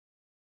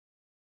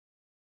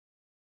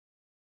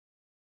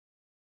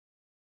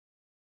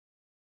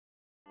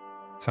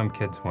Some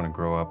kids want to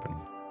grow up and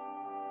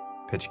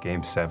pitch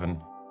Game 7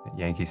 at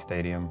Yankee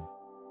Stadium,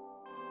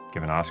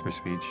 give an Oscar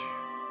speech,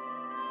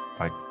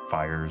 fight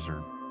fires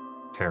or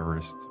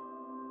terrorists.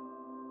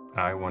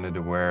 I wanted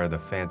to wear the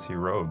fancy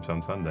robes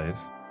on Sundays,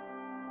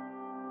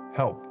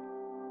 help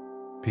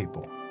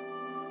people.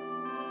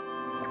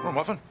 Want a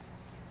muffin?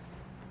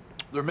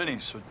 They're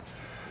minis, so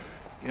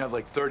you have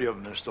like 30 of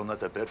them. They're still not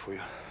that bad for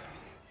you.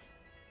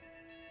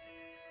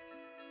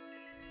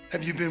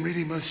 Have you been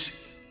reading much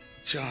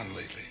John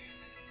lately?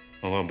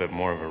 A little bit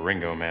more of a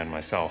Ringo man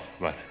myself,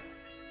 but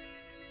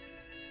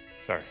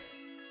sorry.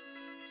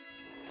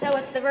 So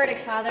what's the verdict,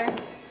 Father?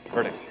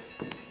 Verdict?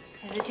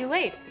 Is it too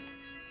late?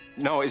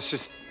 No, it's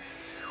just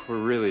we're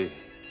really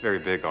very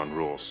big on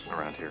rules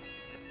around here.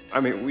 I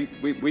mean,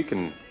 we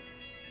can...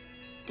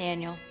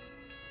 Daniel.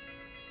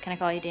 Can I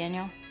call you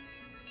Daniel?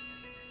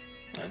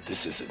 Now,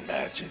 this isn't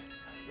magic.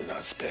 We're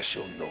not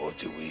special, nor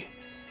do we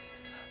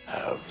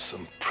have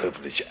some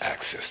privileged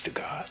access to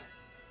God.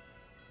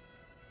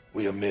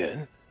 We are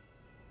men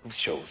who've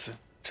chosen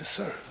to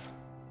serve.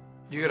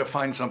 You gotta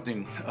find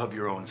something of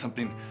your own,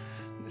 something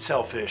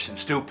selfish and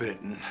stupid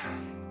and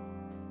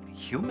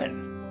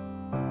human.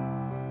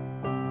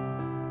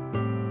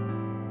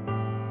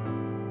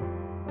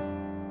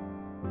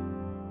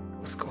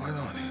 What's going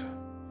on here?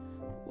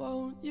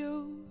 Won't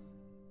you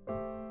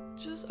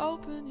just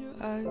open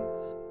your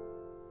eyes?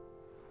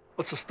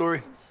 What's the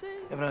story?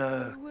 Having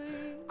a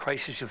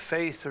crisis of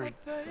faith or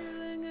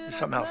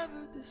something else?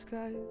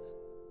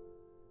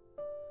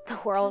 The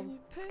world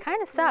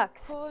kind of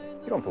sucks.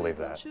 You don't believe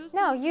that.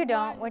 No, you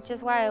don't, which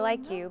is why I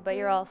like you, but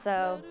you're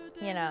also,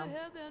 you know,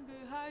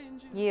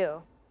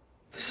 you.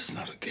 This is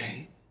not a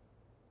game.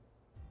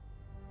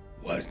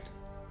 What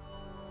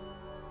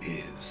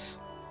is